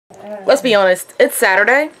Let's be honest, it's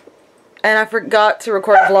Saturday, and I forgot to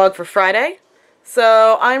record a vlog for Friday,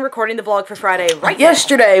 so I'm recording the vlog for Friday right now.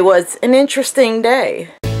 Yesterday was an interesting day.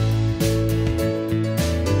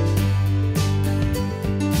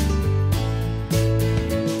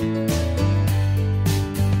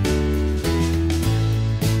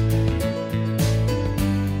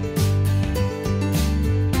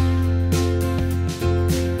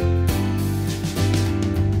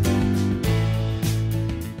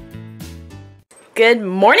 Good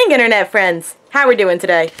morning, internet friends. How are we doing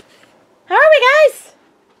today? How are we, guys?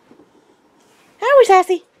 How are we,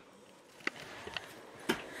 sassy?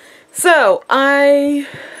 So,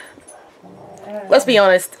 let's be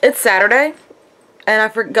honest, it's Saturday, and I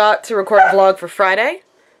forgot to record a vlog for Friday,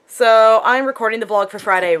 so I'm recording the vlog for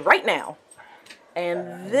Friday right now.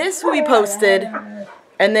 And this will be posted,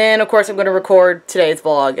 and then, of course, I'm going to record today's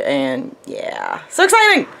vlog, and yeah, so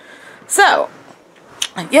exciting! So,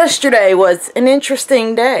 yesterday was an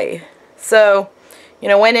interesting day. So, you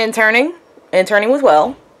know, went interning. Interning was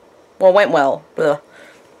went well. Ugh.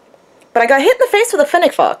 But I got hit in the face with a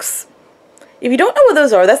fennec fox. If you don't know what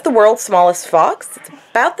those are, that's the world's smallest fox. It's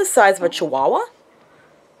about the size of a chihuahua.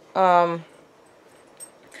 I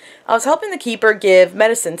was helping the keeper give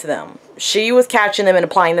medicine to them. She was catching them and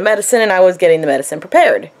applying the medicine, and I was getting the medicine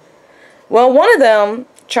prepared. Well, one of them,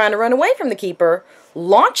 trying to run away from the keeper,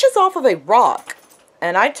 launches off of a rock.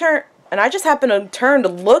 And I just happened to turn to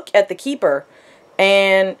look at the keeper,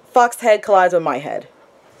 and Fox's head collides with my head.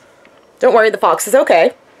 Don't worry, the fox is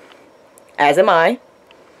okay. As am I.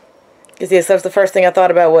 Because yes, that was the first thing I thought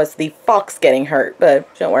about was the fox getting hurt.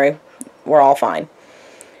 But don't worry, we're all fine.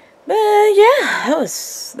 But yeah, that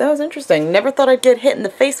was interesting. Never thought I'd get hit in the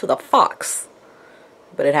face with a fox.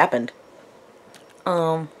 But it happened.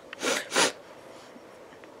 Had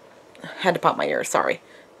to pop my ear, sorry.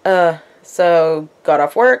 So, got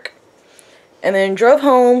off work, and then drove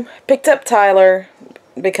home, picked up Tyler,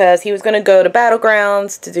 because he was going to go to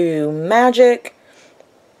Battlegrounds to do magic.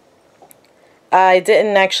 I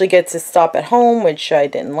didn't actually get to stop at home, which I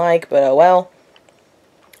didn't like, but oh well.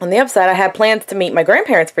 On the upside, I had plans to meet my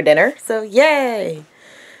grandparents for dinner, so yay!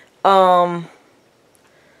 So,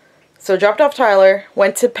 dropped off Tyler,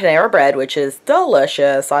 went to Panera Bread, which is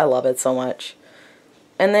delicious, I love it so much.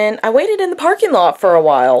 And then I waited in the parking lot for a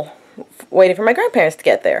while, waiting for my grandparents to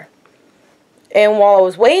get there. And while I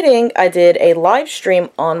was waiting, I did a live stream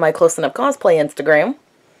on my Close Enough Cosplay Instagram,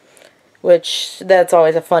 which that's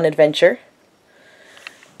always a fun adventure.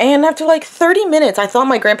 And after like 30 minutes, I thought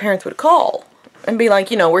my grandparents would call and be like,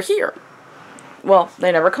 you know, we're here. Well,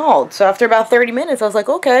 they never called. So after about 30 minutes, I was like,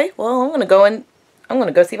 okay, well, I'm going to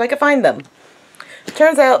go see if I can find them.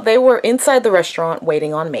 Turns out they were inside the restaurant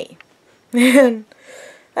waiting on me. And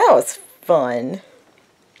that was fun.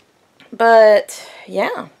 But,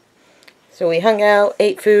 yeah. So we hung out,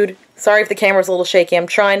 ate food. Sorry if the camera's a little shaky. I'm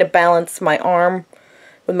trying to balance my arm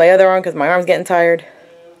with my other arm because my arm's getting tired.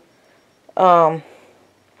 But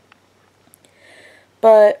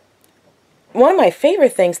one of my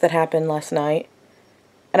favorite things that happened last night,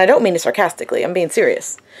 and I don't mean it sarcastically, I'm being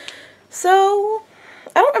serious. So,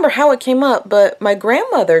 I don't remember how it came up, but my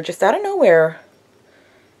grandmother, just out of nowhere,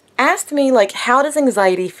 asked me, like, how does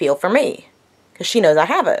anxiety feel for me? Because she knows I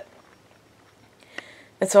have it.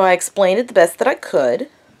 And so I explained it the best that I could.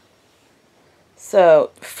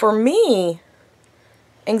 So, for me,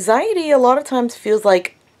 anxiety a lot of times feels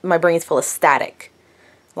like my brain's full of static.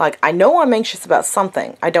 Like, I know I'm anxious about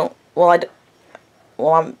something. I just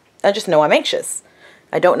know I'm anxious.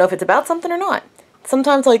 I don't know if it's about something or not.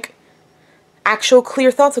 Sometimes, like, actual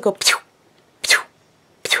clear thoughts will go pew, pew,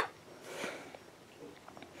 pew.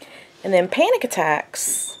 And then panic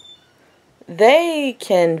attacks, they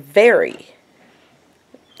can vary.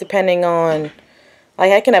 Depending on,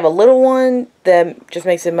 like, I can have a little one that just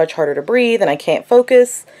makes it much harder to breathe and I can't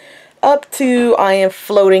focus, up to I am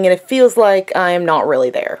floating and it feels like I am not really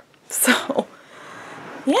there. So,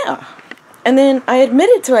 yeah. And then I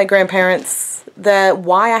admitted to my grandparents that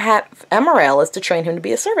why I have Emerald is to train him to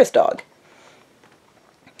be a service dog.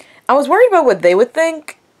 I was worried about what they would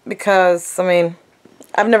think because, I mean,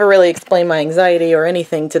 I've never really explained my anxiety or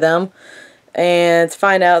anything to them. And to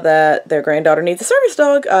find out that their granddaughter needs a service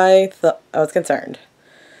dog, I was concerned.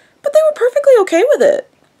 But they were perfectly okay with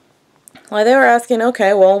it. Like, they were asking,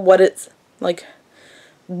 okay, well, what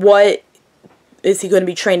is he going to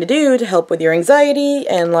be trained to do to help with your anxiety?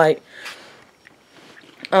 And, like,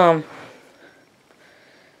 can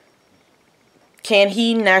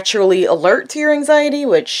he naturally alert to your anxiety?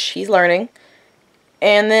 Which he's learning.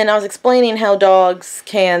 And then I was explaining how dogs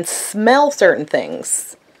can smell certain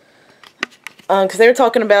things. Because they were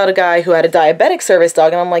talking about a guy who had a diabetic service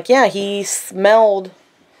dog, and I'm like, yeah, he smelled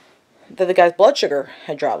that the guy's blood sugar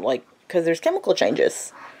had dropped, like, because there's chemical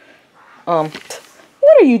changes.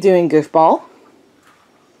 What are you doing, goofball?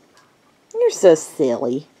 You're so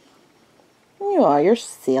silly. You are, you're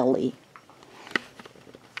silly.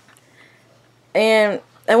 And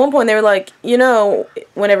at one point they were like, you know,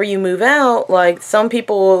 whenever you move out, like, some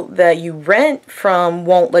people that you rent from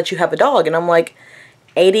won't let you have a dog. And I'm like,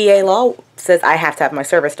 ADA law says I have to have my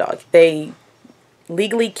service dog. They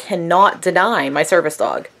legally cannot deny my service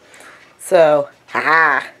dog. So,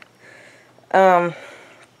 haha. But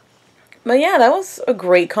yeah, that was a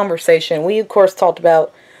great conversation. We, of course, talked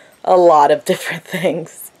about a lot of different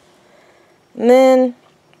things. And then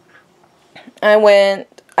I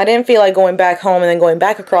didn't feel like going back home and then going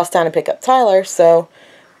back across town to pick up Tyler, so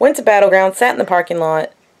went to Battleground, sat in the parking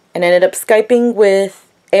lot, and ended up Skyping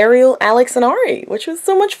with Ariel, Alex, and Ari, which was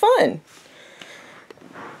so much fun.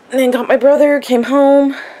 And then got my brother, came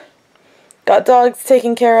home, got dogs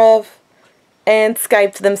taken care of, and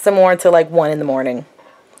Skyped them some more until like 1 in the morning.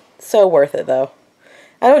 So worth it, though.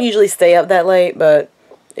 I don't usually stay up that late, but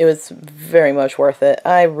it was very much worth it.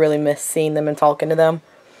 I really miss seeing them and talking to them.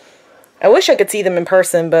 I wish I could see them in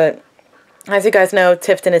person, but as you guys know,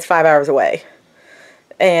 Tifton is 5 hours away.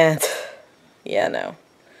 And, yeah, no.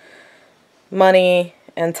 Money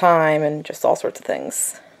and time and just all sorts of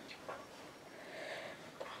things.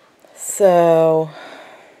 So,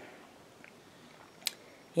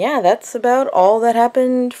 yeah, that's about all that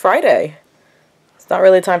happened Friday. It's not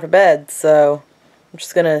really time for bed, so I'm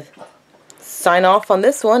just gonna sign off on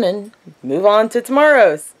this one and move on to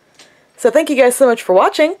tomorrow's. So thank you guys so much for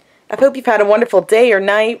watching. I hope you've had a wonderful day or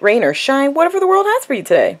night, rain or shine, whatever the world has for you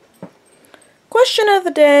today. Question of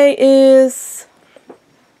the day is,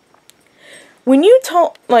 when you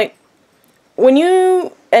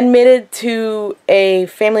admitted to a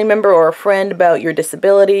family member or a friend about your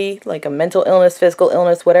disability, like a mental illness, physical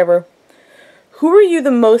illness, whatever, who were you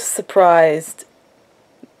the most surprised?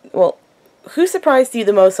 Well, who surprised you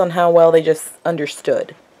the most on how well they just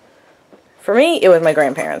understood? For me, it was my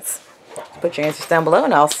grandparents. Put your answers down below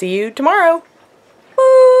and I'll see you tomorrow.